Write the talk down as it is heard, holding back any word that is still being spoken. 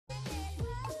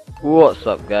What's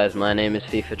up guys, my name is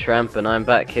FIFA Tramp and I'm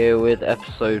back here with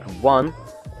episode 1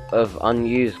 of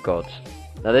Unused Gods.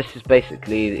 Now this is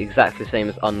basically exactly the same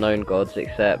as Unknown Gods,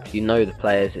 except you know the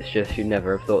players, it's just you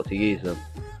never have thought to use them.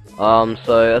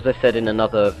 So as I said in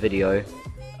another video,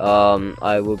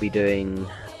 I will be doing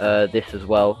this as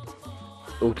well,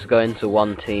 all to go into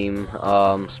one team,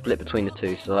 split between the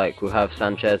two. So like we'll have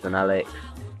Sanchez and Alex,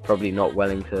 probably not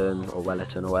Wellington or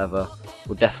Wellerton or whatever.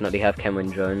 We'll definitely have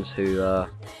Kenwyn Jones, who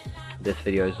this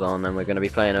video is on, and we're going to be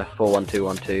playing a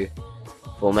 4-1-2-1-2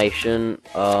 formation.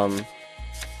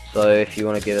 So if you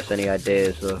want to give us any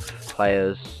ideas of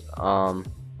players,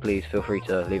 please feel free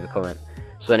to leave a comment.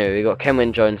 So anyway, we've got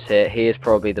Kenwyn Jones here. He is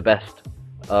probably the best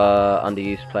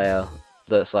underused player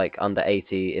that's like under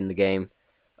 80 in the game.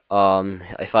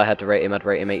 If I had to rate him, I'd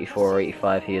rate him 84 or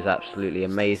 85. He is absolutely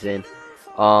amazing.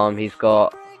 He's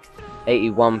got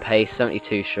 81 pace,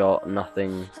 72 shot,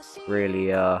 nothing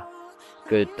really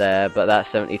good there, but that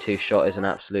 72 shot is an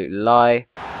absolute lie.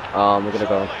 We're gonna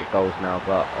go on to the goals now,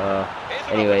 but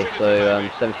anyway, so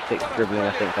 76 dribbling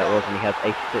I think that was, and he has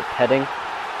 86 heading,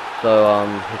 so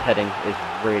his heading is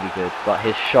really good, but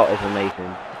his shot is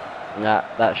amazing, and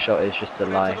that shot is just a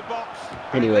lie.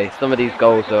 Anyway, some of these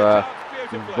goals are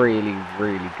really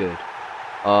good.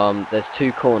 There's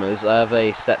two corners. I have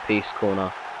a set piece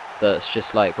corner that's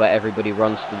just like where everybody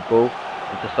runs to the ball,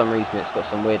 and for some reason it's got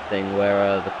some weird thing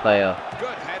where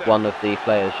one of the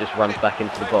players just runs back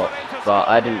into the box, but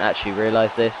I didn't actually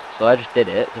realise this, so I just did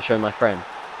it to show my friend.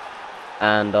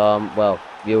 And well,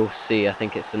 you'll see, I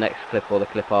think it's the next clip or the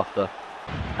clip after,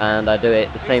 and I do it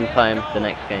at the same time the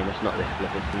next game. It's not this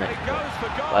clip, it's the next clip.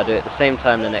 But I do it at the same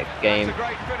time the next game,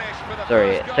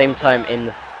 sorry, same time in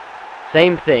the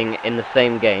same thing in the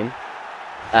same game,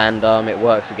 and it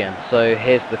works again. So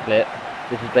here's the clip.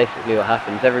 This is basically what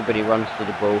happens. Everybody runs to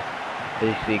the ball. As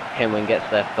you see, Kenwyn gets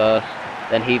there first,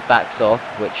 then he backs off,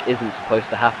 which isn't supposed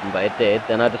to happen, but it did.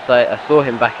 Then I saw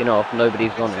him backing off,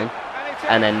 nobody's on him,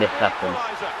 and then this happened.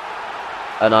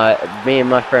 And me and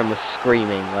my friend was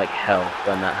screaming like hell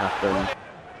when that happened.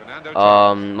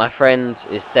 My friend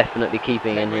is definitely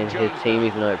keeping him in his team,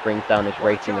 even though it brings down his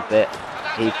rating a bit.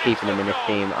 He's keeping him in his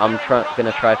team. I'm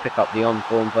gonna try pick up the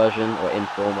on-form version, or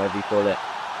in-form, whatever you call it,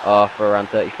 for around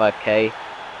 35k.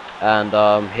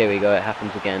 And here we go, it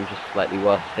happens again, just slightly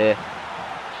worse here.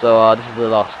 So this is the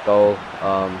last goal.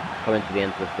 Coming to the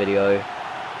end of the video.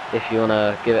 If you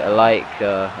wanna give it a like,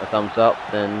 a thumbs up,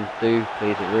 then do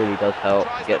please. It really does help.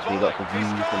 It gets me lots of views,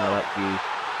 and I like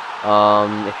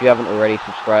views. If you haven't already,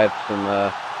 subscribed.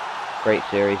 Some great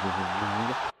series.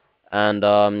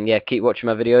 And yeah, keep watching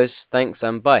my videos. Thanks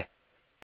and bye.